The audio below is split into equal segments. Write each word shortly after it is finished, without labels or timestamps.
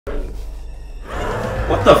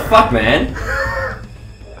What the fuck, man?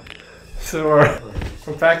 So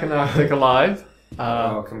we're back in Arctic Alive.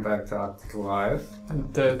 Welcome back to Arctic Alive.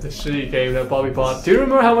 The shitty game that Bobby bought. Do you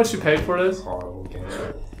remember how much you paid for this? Horrible game.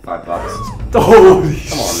 $5. Holy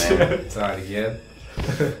Come on, shit. man. Died again.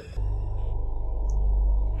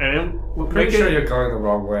 And we'll Pretty sure you're going the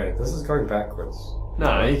wrong way. This is going backwards.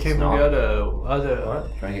 No, you came from the other.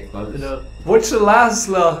 What? Trying to get close. What's the last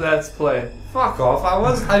Let's Play? Fuck off!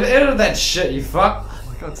 I edited that shit. You fuck.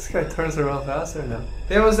 Oh my god, this guy turns around faster now.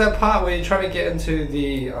 There was that part where you're trying to get into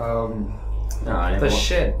the No, I never. the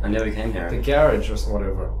shit, I never came here. the garage or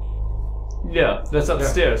whatever. Yeah, that's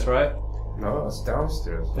upstairs, right? No, it's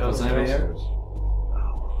downstairs. Downstairs. It's downstairs.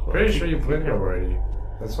 Pretty sure you put in here already.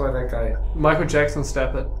 That's why that guy. Michael Jackson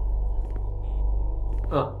step it.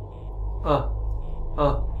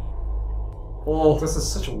 Oh, This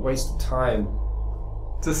is such a waste of time.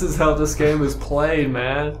 this is how this game is played,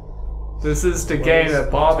 man. This is the game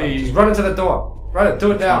that Bobby. Just run into the door. Run it.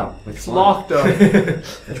 Do it now. Which It's one? locked though.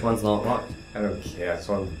 Which one's not locked? I don't care. I just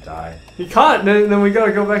want to die. You can't. Then we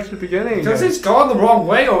gotta go back to the beginning. Because again. he's gone the wrong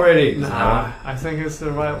way already. Nah, I think it's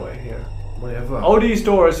the right way here. Whatever. All these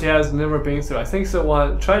doors he has never been through. I think the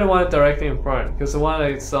one. Try the one directly in front, because the one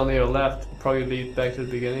that's on your left probably leads back to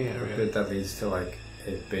the beginning I area. bet that leads to like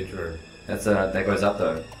a bedroom. That's that goes up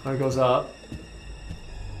though. It goes up.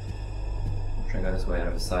 Try to go this way out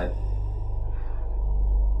of the side.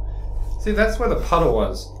 See, that's where the puddle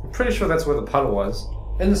was. I'm pretty sure that's where the puddle was.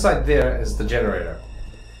 Inside there is the generator.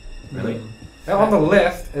 Really? And on the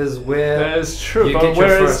left is where That is true, you but get your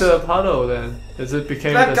where is first- the puddle then? Is it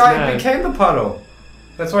became that this guy man? became the puddle.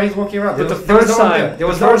 That's why he's walking around. But the There was first no one time, there. There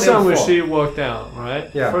was the no one first there time when before. she walked down, right?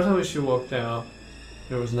 Yeah. The first time when she walked down,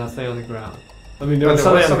 there was nothing on the ground. I mean, there But was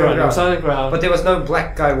there something was on the something ground. There was something on the ground. But there was no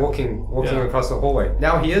black guy walking Yeah. across the hallway.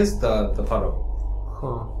 Now he is the puddle.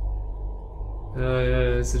 Huh.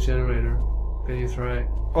 Yeah, it's the generator. Benny's right.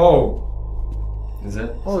 Oh. Is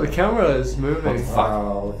it? Oh, the camera is moving.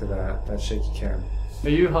 Wow, look at that. That shaky cam. Are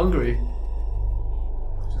you hungry?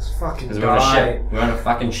 Just fucking Because we're on a die. ship. We're on a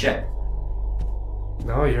fucking ship.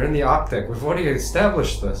 No, you're in the Arctic. We've already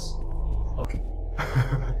established this. Okay.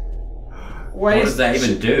 What does that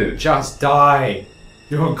even do? Just die.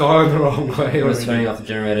 You're going the wrong way. What does already. turning off the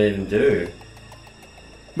generator even do?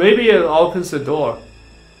 Maybe it opens the door.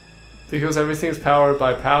 Because everything's powered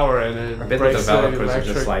by power and it I bet the breaks the developers are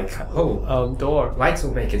electric just like, oh, door. lights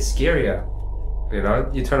will make it scarier. You know,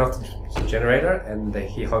 you turn off the generator and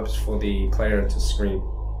he hopes for the player to scream.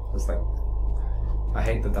 It's like, I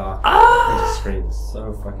hate the dark. It just screams.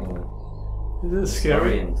 So fucking Is this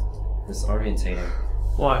scary? disorientating.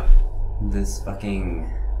 Why? This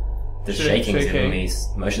fucking the Shaking. shaking's giving me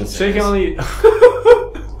motion sickness. Shaking only.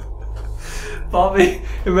 Bobby,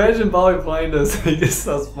 imagine Bobby playing this and he just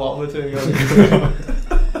starts vomiting on the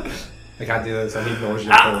ground. I can't do this. I need nausea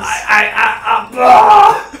pills.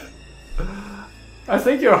 I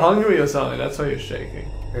think you're hungry or something, that's why you're shaking.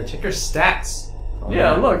 Hey, check your stats.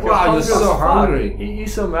 Yeah, look, Wow, you're as so fuck. hungry. Eat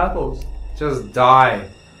some apples. Just die.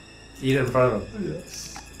 Eat in front of him.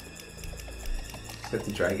 Yes. You have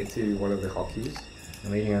to drag it to one of the hotkeys.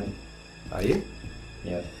 I'm eating it. Are you?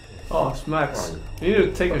 Yeah. Oh, Smacks. You need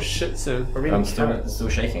to take a shit soon. I'm still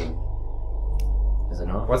shaking. Is it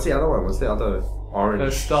not? What's the other one? What's the other orange No,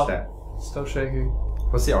 stop. stat? Stop shaking.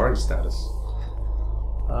 What's the orange status?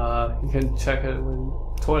 You can check it when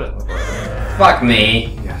toilet. Fuck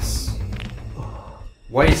me. Yes.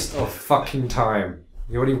 Waste of fucking time.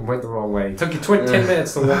 You already went the wrong way. It took you 10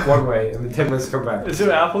 minutes to walk one way and then 10 minutes to come back. Is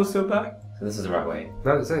your apple still back? So this is the right way.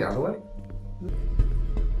 No, is that the other way?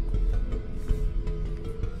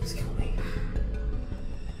 Just kill me.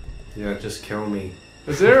 Yeah, just kill me.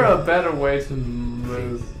 Is there a better way to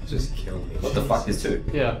move? Just kill me. What the fuck is 2?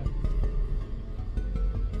 Yeah.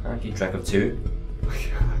 I keep track of 2.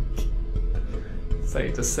 It's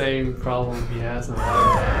like the same problem he has in life.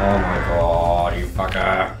 Oh my god, you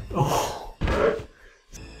fucker. Oh.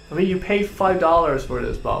 I mean, you paid $5 for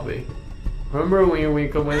this, Bobby. Remember when we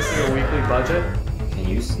went through a weekly budget? Can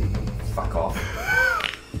you fuck off?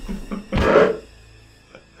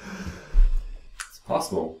 It's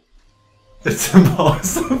possible. It's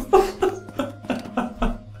impossible. What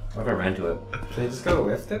if I ran to it? Can you just go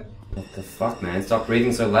lift it? What the fuck, man? Stop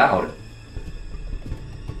breathing so loud.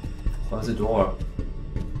 Close the door.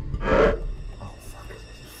 Oh, fuck.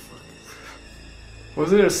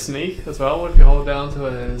 Was it a sneak as well? If you hold down to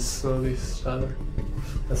it and slowly stutter?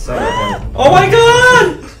 That's so funny. Oh my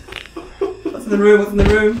god! What's in the room? What's in the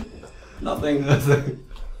room? Nothing. Nothing.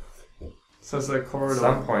 So it's like At corridor.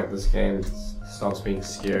 some point, this game stops being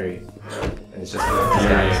scary. And it's just a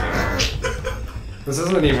This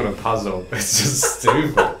isn't even a puzzle. It's just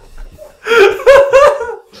stupid.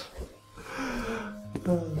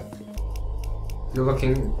 You're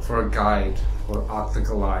looking for a guide for Arctic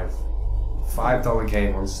Alive. $5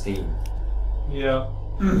 game on Steam. Yeah.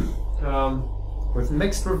 With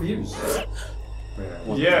mixed reviews.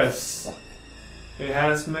 Yes. It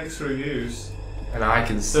has mixed reviews. And I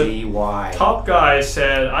can see why. Top guy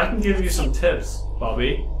said, I can give you some tips,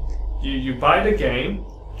 Bobby. You buy the game,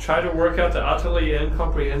 try to work out the utterly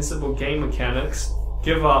incomprehensible game mechanics,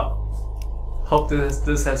 give up. Hope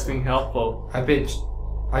this has been helpful. I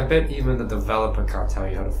bet even the developer can't tell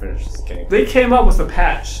you how to finish this game. They came up with a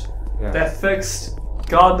patch Yeah. that fixed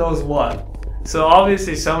God knows what. So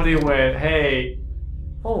obviously somebody went, hey,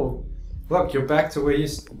 oh, Look, you're back to where you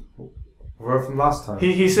were from last time.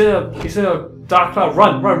 he's in a dark cloud.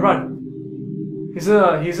 Run. He's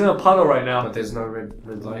in a puddle right now. But there's no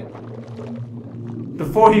red light.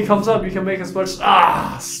 Before he comes up, you can make as much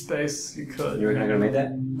space you could. You reckon I'm gonna make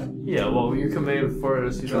that? Yeah, well, you can make it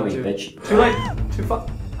first. You Kill don't me, have to. bitch. Too late. Too far.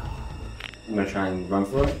 I'm gonna try and run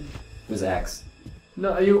for it. Where's the axe?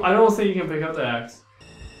 No, I don't think you can pick up the axe.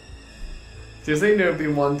 Do you think there'll be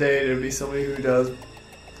one day there'll be somebody who does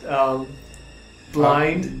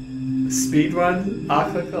blind speedrun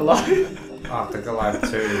Arctic Alive? Arctic Alive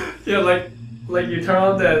 2. Yeah, like you turn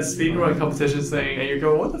on that speedrun competition thing and you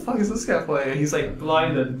go, what the fuck is this guy playing? And he's like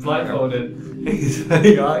blindfolded. And he's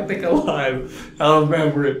like Arctic Alive. I don't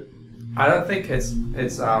remember it. I don't think it's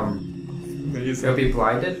it'll be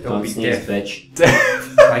blinded, it'll Don't be sneeze, deaf.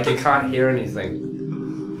 bitch. Like you can't hear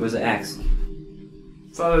anything. Where's the axe?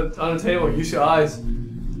 It's on the table. Use your eyes.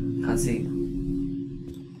 Can't see.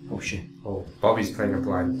 Oh shit. Oh, Bobby's playing a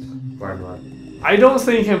blind run. I don't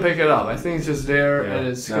think you can pick it up. I think it's just there Yeah. and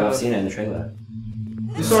it's No, gonna... I've seen it in the trailer.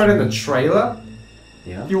 You saw it in the trailer?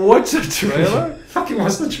 Yeah. You watched the trailer? Fucking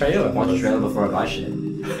watch the trailer. Watch the trailer before I buy shit.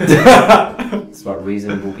 It's what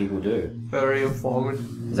reasonable people do. Very informative.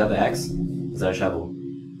 Is that the axe? Is that a shovel?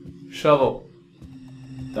 Shovel.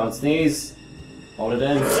 Don't sneeze. Hold it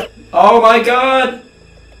in. Oh my god!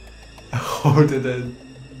 Hold it in.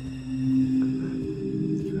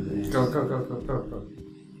 Go.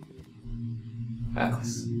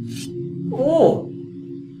 Axe. Oh!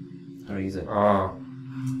 How do I use it? Oh.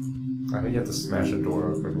 I think you have to smash a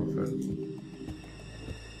door open with it.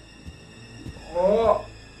 Oh!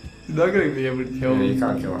 You're not gonna be able to kill Yeah, you him.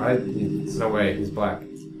 can't kill him. There's no way, he's black.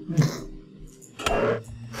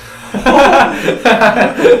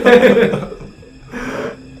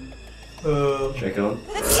 Check it on.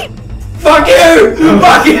 Fuck you!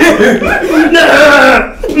 Fuck you!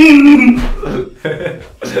 No!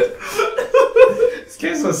 This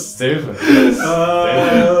game's so stupid.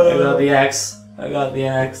 I got the axe. I got the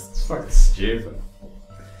axe. It's fucking stupid.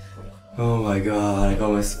 Oh my god, I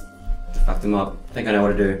almost fucked him up. I think I know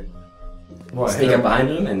what to do. What? Sneak up behind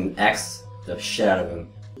him and axe the shit out of him.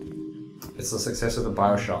 It's the success of the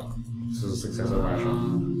Bioshock. This is the success of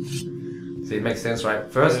Bioshock. See, it makes sense, right?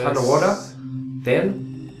 First Yes. underwater,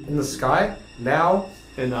 then in the sky, now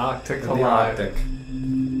In Arctic in the Alive. Arctic.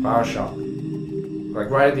 Bioshock. Like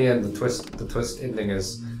right at the end, the twist ending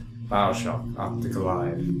is Bioshock, Arctic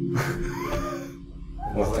Alive.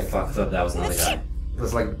 What the fuck? I thought that was another guy.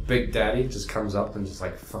 There's like Big Daddy just comes up and just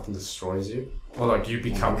like fucking destroys you. Or like you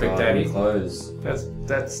become Big God, Daddy. Clothes.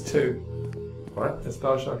 That's 2. What? That's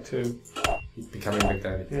Bioshock 2. Becoming Big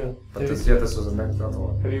Daddy. Yeah. But this was the next other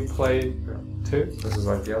one. Have you played 2? This is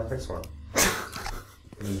like the next one.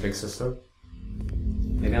 And then Big Sister.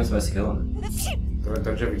 Maybe I'm supposed to kill him.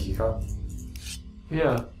 Don't you have a keycard?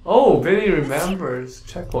 Yeah. Oh, Vinny remembers.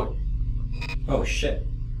 Checkpoint. Oh shit.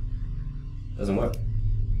 Doesn't work.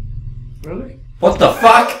 Really? What the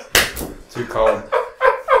fuck? Too cold.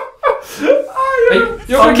 You're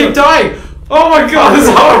You're gonna keep dying! Oh my god, this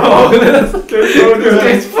is horrible! This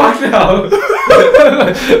game's fucked now!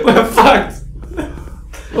 We're fucked!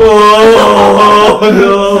 Oh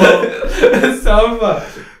no! It's over!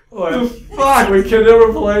 What the fuck? We can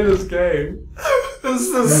never play this game. This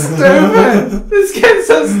is so stupid! This game's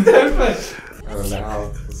so stupid! I don't know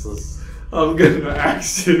how this is. I'm gonna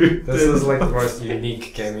ask you. This is like the most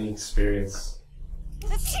unique gaming experience.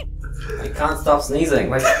 I can't stop sneezing.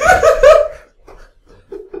 Like,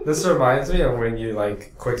 this reminds me of when you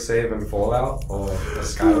like quick save in Fallout or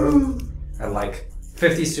Skyrim, and like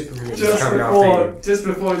 50 super mutants just coming after just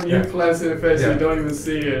before you Yeah. glance in the face, Yeah. you don't even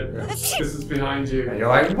see it. Yeah. This is behind you, you. and you're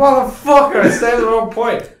like, motherfucker! I saved the wrong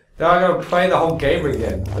point. Now I'm gonna play the whole game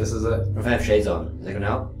again. This is it. If I have shades on, is that gonna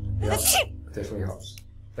help? Yeah, definitely helps.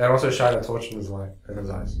 They also shine a torch in his light, in his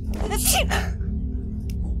eyes.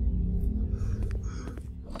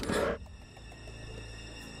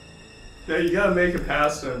 Yeah, you gotta make it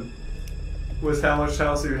past him. With how much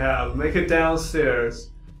health you have. Make it downstairs.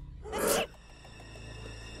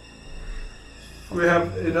 We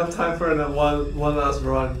have enough time for one last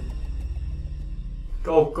run.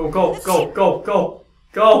 Go, go, go, go, go, go,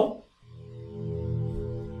 go!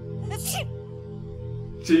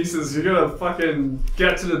 Jesus, you're gonna fucking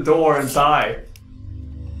get to the door and die.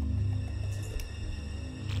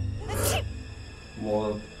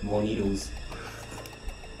 More needles.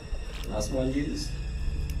 Last one used.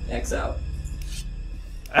 X out.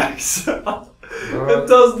 X out. It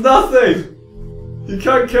does nothing! You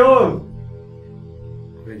can't kill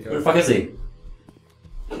him! There you Where the go. fuck is he?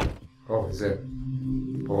 Oh, is it?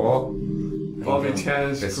 Oh, Bobby Chan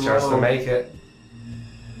is it's just to make it.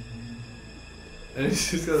 And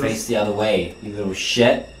he's just gonna Face the other way, you little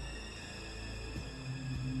shit.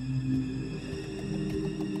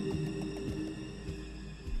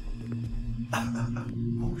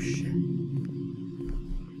 Oh shit.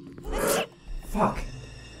 Fuck.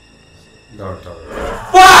 No, don't.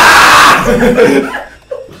 I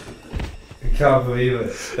can't believe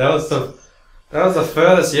it. That was the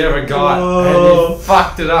furthest you ever got, and Oh. you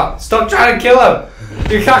fucked it up. Stop trying to kill him.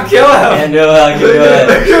 You can't kill him. Can't do it, I can do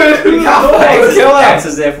it. You can't fucking kill him. X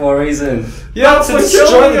is there for a reason. You have to That's destroy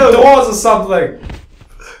killing the him. doors or something.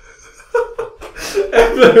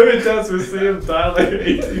 Every time we see him die like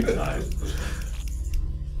 18 times.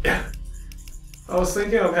 I was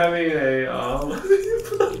thinking of having a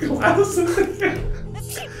glass in there.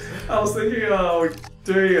 I was thinking of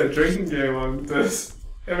doing a drinking game on this.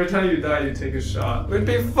 Every time you die, you take a shot. We'd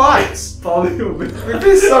be fucked. Probably would be. We'd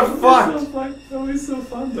be so fucked. That would be so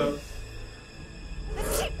fun though.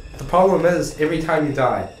 The problem is, every time you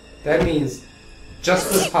die, that means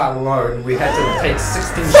just this part alone, we had to take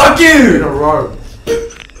 16 Fuck shots in you! a row.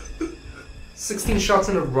 16 shots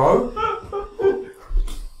in a row?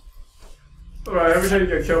 Alright, every time you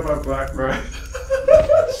get killed by Black Bird.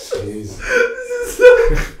 Jeez. This is so.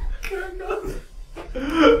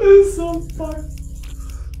 This is so fun.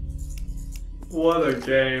 What a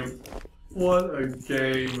game. What a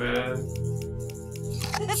game, man.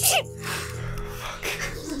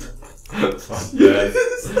 Fuck this.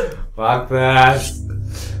 Fuck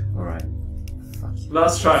this. Alright.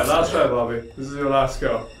 Last try, Bobby. This is your last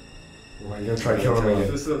go. Well, you're gonna try to kill him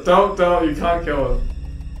again. Don't, you can't kill him.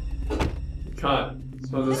 You can't. It's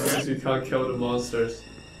one of those games you can't kill the monsters.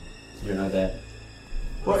 You're not dead.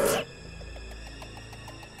 What?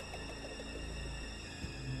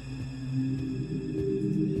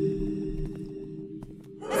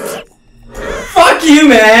 Fuck you,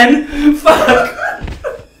 man! Fuck!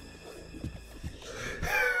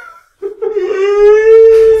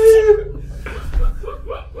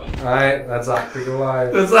 Alright, that's Arctic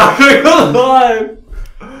Alive. It's Arctic Alive!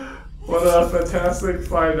 What a fantastic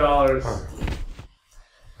 $5.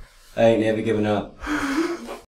 I ain't never giving up.